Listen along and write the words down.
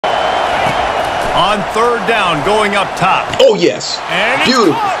On third down, going up top. Oh, yes. And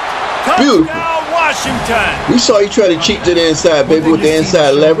beautiful. Beautiful. Touchdown, Washington. We saw you try to cheat to the inside, baby, with the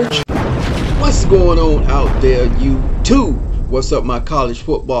inside leverage. What's going on out there, YouTube? What's up, my college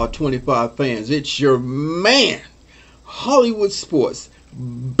football 25 fans? It's your man, Hollywood Sports,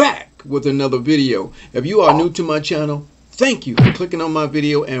 back with another video. If you are new to my channel, thank you for clicking on my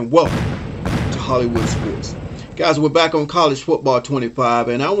video and welcome to Hollywood Sports. Guys, we're back on college football 25,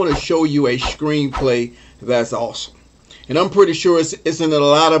 and I want to show you a screenplay that's awesome. And I'm pretty sure it's in a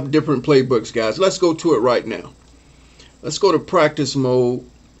lot of different playbooks, guys. Let's go to it right now. Let's go to practice mode.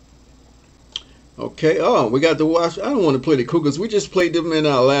 Okay, oh, we got to watch. I don't want to play the Cougars. We just played them in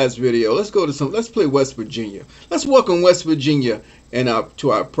our last video. Let's go to let's play West Virginia. Let's welcome West Virginia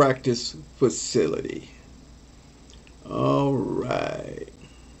to our practice facility. All right.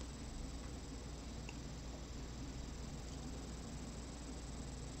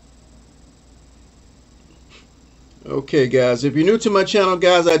 Okay, guys, if you're new to my channel,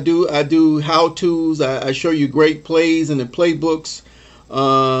 guys, I do how-tos. I show you great plays in the playbooks.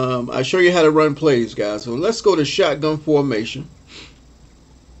 I show you how to run plays, guys. So let's go to shotgun formation.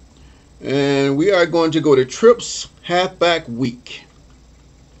 And we are going to go to trips halfback weak.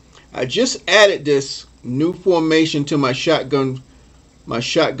 I just added this new formation to my shotgun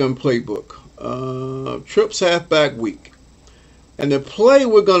playbook. Trips halfback weak. And the play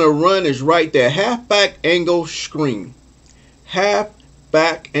we're going to run is right there. Halfback angle screen.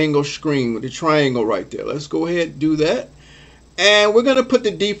 Halfback angle screen with the triangle right there. Let's go ahead and do that. And we're going to put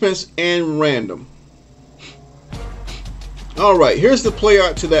the defense in random. All right, here's the play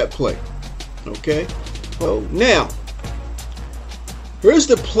art to that play. Okay. Oh, now, here's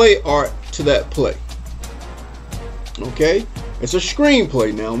the play art to that play. Okay. It's a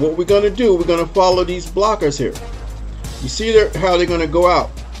screenplay now. And what we're going to do, we're going to follow these blockers here. You see how they're going to go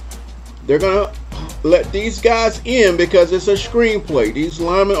out. They're going to let these guys in because it's a screenplay. These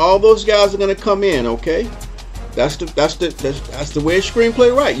linemen, all those guys are going to come in, okay? That's the way a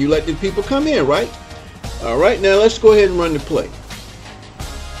screenplay, right? You let the people come in, right? All right, now let's go ahead and run the play.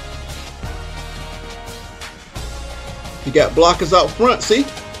 You got blockers out front, see?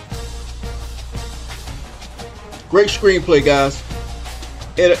 Great screenplay, guys.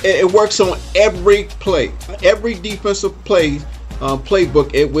 It works on every play, every defensive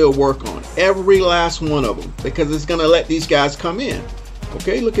playbook. It will work on every last one of them because it's going to let these guys come in.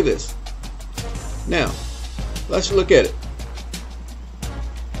 Okay, look at this. Now, let's look at it.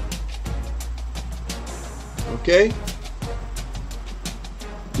 Okay,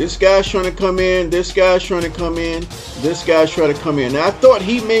 this guy's trying to come in. This guy's trying to come in. This guy's trying to come in. Now, I thought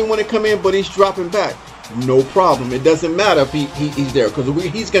he may want to come in, but he's dropping back. No problem. It doesn't matter if he's there because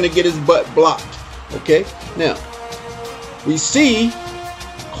he's going to get his butt blocked. Okay. Now, we see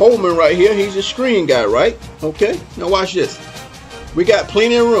Coleman right here. He's a screen guy, right? Okay. Now watch this. We got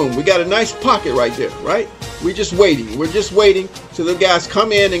plenty of room. We got a nice pocket right there, right? We're just waiting. We're just waiting till the guys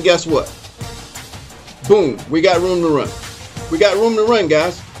come in, and guess what? Boom. We got room to run. We got room to run,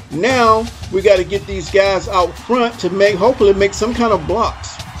 guys. Now we got to get these guys out front to hopefully make some kind of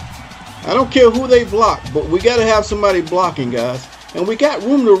blocks. I don't care who they block, but we got to have somebody blocking, guys. And we got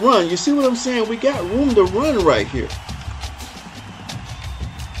room to run. You see what I'm saying? We got room to run right here.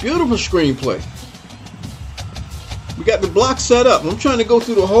 Beautiful screenplay. We got the block set up. I'm trying to go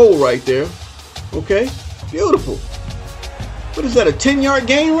through the hole right there. Okay? Beautiful. What is that, a 10-yard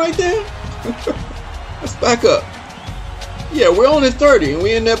gain right there? Let's back up. Yeah, we're on the 30, and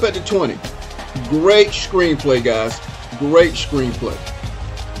we end up at the 20. Great screenplay, guys. Great screenplay.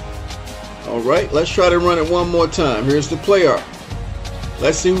 All right, let's try to run it one more time. Here's the play art.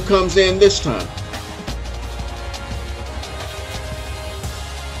 Let's see who comes in this time.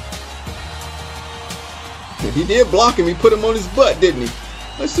 He did block him. He put him on his butt, didn't he?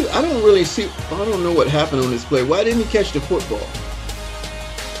 Let's see. I don't know what happened on this play. Why didn't he catch the football?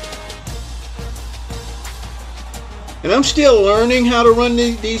 And I'm still learning how to run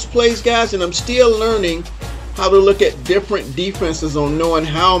these plays, guys, and I'm still learning how to look at different defenses on knowing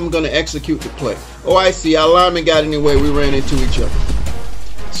how I'm going to execute the play. Oh, I see. Our lineman got in the way. We ran into each other.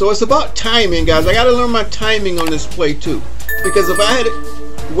 So it's about timing, guys. I got to learn my timing on this play, too. Because if I had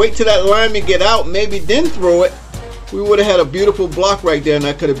to wait till that lineman get out, maybe then throw it, we would have had a beautiful block right there, and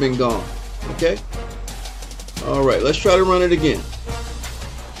I could have been gone. Okay? All right. Let's try to run it again.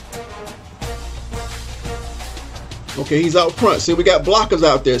 Okay, he's out front. See, we got blockers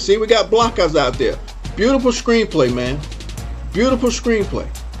out there. See, we got blockers out there. Beautiful screenplay, man. Beautiful screenplay.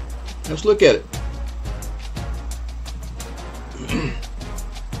 Let's look at it.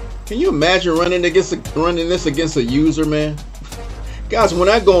 Can you imagine running this against a user, man? Guys, when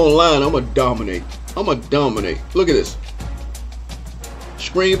I go online, I'm going to dominate. I'm going to dominate. Look at this.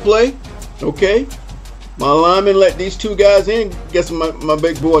 Screenplay. Okay. My lineman let these two guys in. Guess my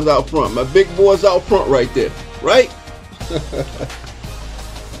big boy's out front. My big boy's out front right there. Right?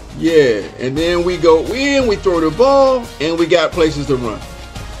 Yeah. And then we go in, we throw the ball, and we got places to run.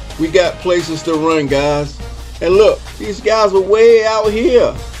 We got places to run, guys. And look, these guys are way out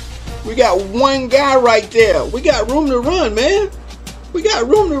here. We got one guy right there. We got room to run, man. We got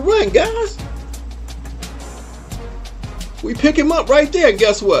room to run, guys. We pick him up right there, and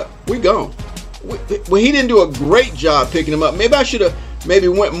guess what? We gone. Well, he didn't do a great job picking him up. Maybe I should have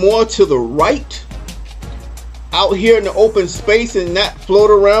went more to the right, out here in the open space, and not float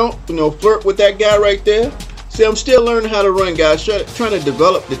around, flirt with that guy right there. See, I'm still learning how to run, guys. Trying to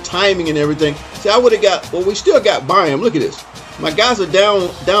develop the timing and everything. See, I would have got, well, we still got by him. Look at this. My guys are down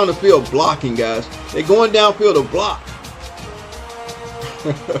the field blocking, guys. They're going downfield to block.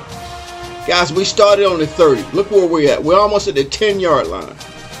 Guys, we started on the 30. Look where we're at. We're almost at the 10-yard line.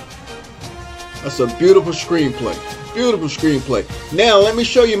 That's a beautiful screenplay. Beautiful screenplay. Now, let me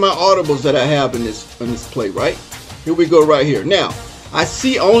show you my audibles that I have in this play, right? Here we go right here. Now, I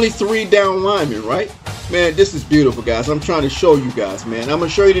see only 3 down linemen, right? Man, this is beautiful, guys. I'm trying to show you guys, man. I'm going to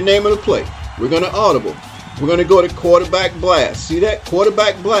show you the name of the play. We're going to audible. We're going to go to quarterback blast. See that?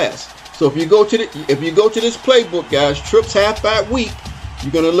 Quarterback blast. So if you go to this playbook, guys, trips halfback week,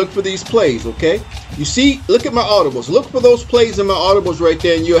 you're going to look for these plays, okay? You see, look at my audibles. Look for those plays in my audibles right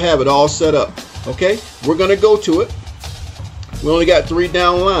there, and you'll have it all set up, okay? We're going to go to it. We only got 3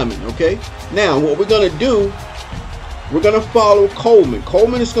 down linemen, okay? Now, what we're going to do, we're going to follow Coleman.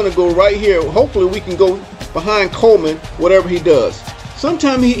 Coleman is going to go right here. Hopefully, we can go behind Coleman, whatever he does.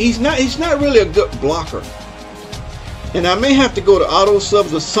 Sometimes he's not really a good blocker. And I may have to go to auto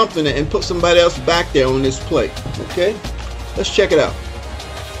subs or something and put somebody else back there on this play, okay? Let's check it out.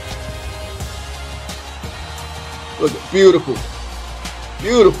 Look, beautiful.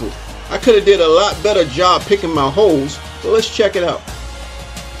 Beautiful. I could have did a lot better job picking my holes, but let's check it out.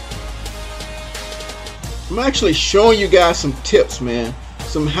 I'm actually showing you guys some tips, man.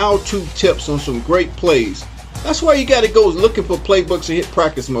 Some how-to tips on some great plays. That's why you got to go looking for playbooks and hit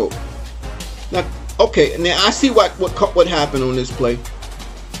practice mode. Now, okay, now I see what happened on this play.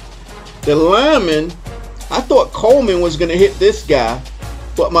 The lineman, I thought Coleman was going to hit this guy,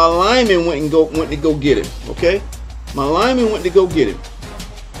 but my lineman went to go get him, okay? My lineman went to go get him.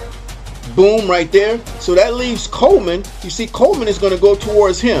 Boom, right there. So that leaves Coleman. You see, Coleman is going to go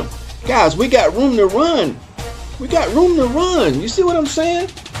towards him. Guys, we got room to run. We got room to run. You see what I'm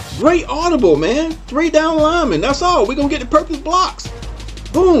saying? Great audible, man. 3 down linemen. That's all. We're going to get the perfect blocks.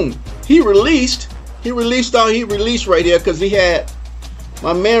 Boom. He released right here because he had,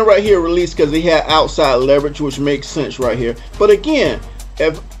 my man right here released because he had outside leverage, which makes sense right here. But again,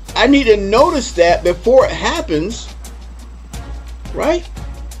 if I need to notice that before it happens, right?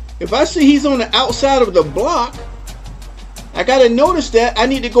 If I see he's on the outside of the block, I got to notice that I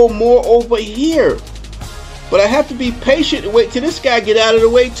need to go more over here. But I have to be patient and wait till this guy get out of the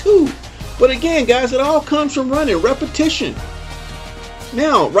way too. But again, guys, it all comes from running, repetition.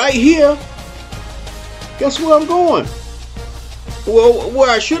 Now, right here, guess where I'm going? Well, where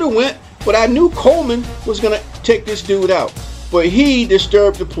I should have went, but I knew Coleman was going to take this dude out. But he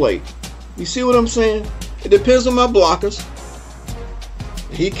disturbed the play. You see what I'm saying? It depends on my blockers.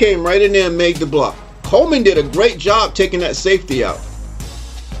 He came right in there and made the block. Coleman did a great job taking that safety out.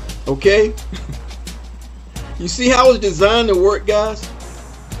 Okay? You see how it's designed to work, guys?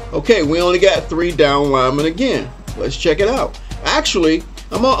 Okay, we only got 3 down linemen again. Let's check it out. Actually,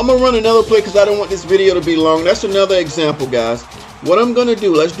 I'm gonna run another play because I don't want this video to be long. That's another example, guys. What I'm gonna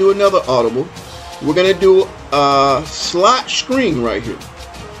do, let's do another audible. We're gonna do a slot screen right here.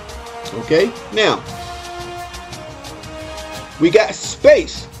 Okay, now we got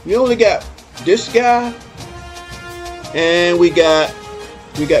space. We only got this guy, and we got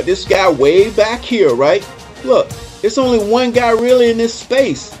this guy way back here, right? Look, it's only one guy really in this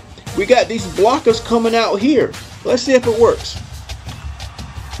space. We got these blockers coming out here. Let's see if it works.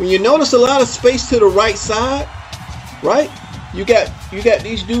 When you notice a lot of space to the right side, right? You got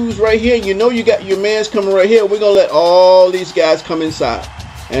these dudes right here. You know you got your mans coming right here. We're gonna let all these guys come inside,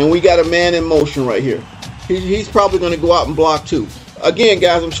 and we got a man in motion right here. He's probably gonna go out and block too. Again,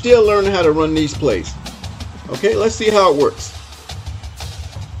 guys, I'm still learning how to run these plays. Okay, let's see how it works.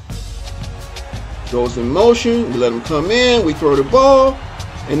 Goes in motion. We let him come in. We throw the ball,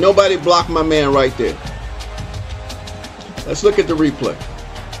 and nobody blocked my man right there. Let's look at the replay.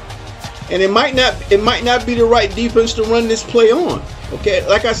 And it might not be the right defense to run this play on. Okay,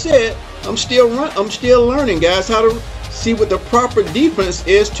 like I said, I'm still learning, guys, how to see what the proper defense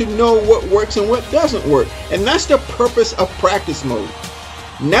is to know what works and what doesn't work. And that's the purpose of practice mode.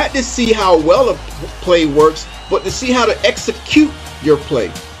 Not to see how well a play works, but to see how to execute your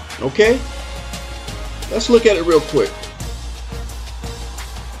play. Okay? Let's look at it real quick.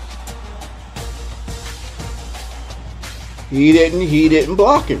 He didn't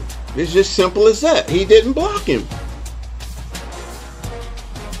block him. It's just simple as that. He didn't block him.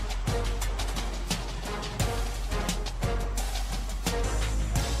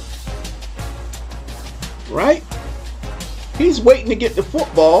 Right? He's waiting to get the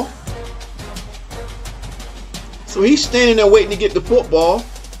football. So he's standing there waiting to get the football.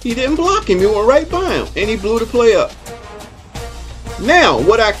 He didn't block him. He went right by him. And he blew the play up. Now,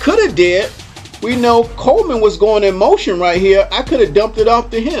 what I could have did, we know Coleman was going in motion right here. I could have dumped it off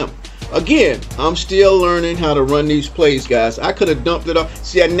to him. Again, I'm still learning how to run these plays, guys. I could have dumped it off.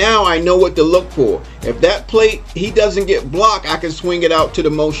 See, now I know what to look for. If that play, he doesn't get blocked, I can swing it out to the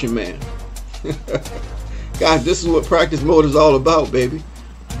motion man. Guys, this is what practice mode is all about, baby.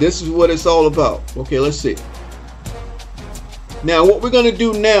 This is what it's all about. Okay, let's see. Now, what we're going to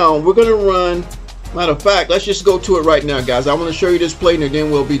do now, we're going to run. Matter of fact, let's just go to it right now, guys. I want to show you this play, and then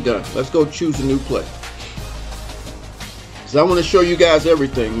we'll be done. Let's go choose a new play. So I want to show you guys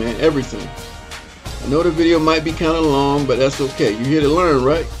everything, man. Everything. I know the video might be kind of long, but that's okay. You're here to learn,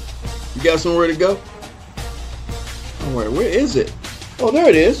 right? You got somewhere to go? All right, where is it? Oh, there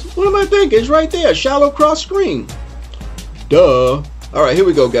it is. What am I thinking? It's right there. Shallow cross screen. Duh. All right, here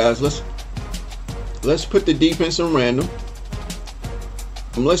we go, guys. Let's put the defense in random.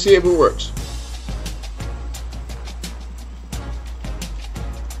 And let's see if it works.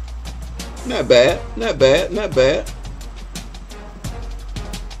 Not bad. Not bad. Not bad.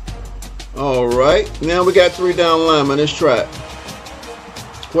 All right. Now we got 3 down linemen. Let's try it.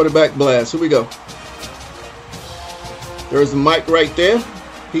 Quarterback blast. Here we go. There's the mic right there.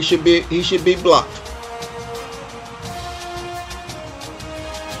 He should be blocked.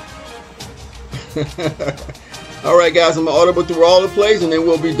 All right, guys, I'm gonna audible through all the plays and then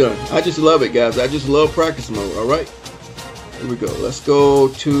we'll be done. I just love it, guys. I just love practice mode. All right, here we go. Let's go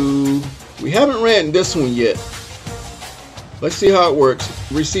to. We haven't ran this one yet. Let's see how it works.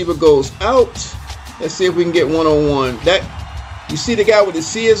 Receiver goes out. Let's see if we can get one-on-one. That, you see the guy with the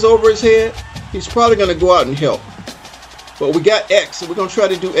C's over his head? He's probably gonna go out and help. But we got X, so we're going to try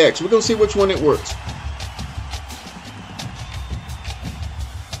to do X. We're going to see which one it works.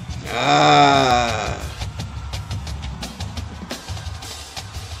 Ah.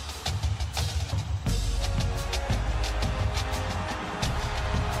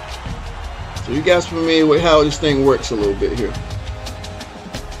 So you guys familiar with how this thing works a little bit here.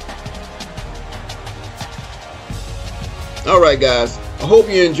 All right, guys. I hope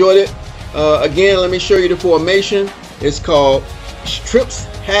you enjoyed it. Again, let me show you the formation. It's called Trips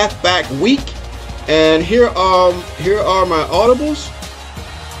Halfback Week, and here are my audibles.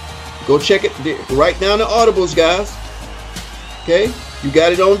 Go check it. Write down the audibles, guys. Okay, you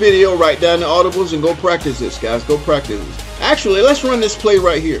got it on video. Write down the audibles and go practice this, guys. Go practice this. Actually, let's run this play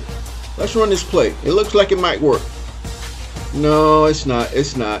right here. Let's run this play. It looks like it might work. No, it's not.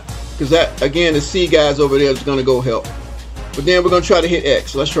 It's not, because that, again, the C guys over there is going to go help. But then we're going to try to hit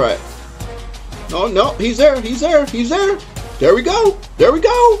X. Let's try it. Oh, no, he's there. He's there. He's there. There we go. There we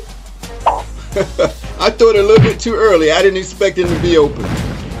go. I threw it a little bit too early. I didn't expect it to be open.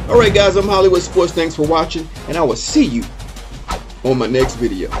 All right, guys, I'm Hollywood Sports. Thanks for watching, and I will see you on my next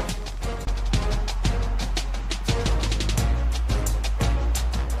video.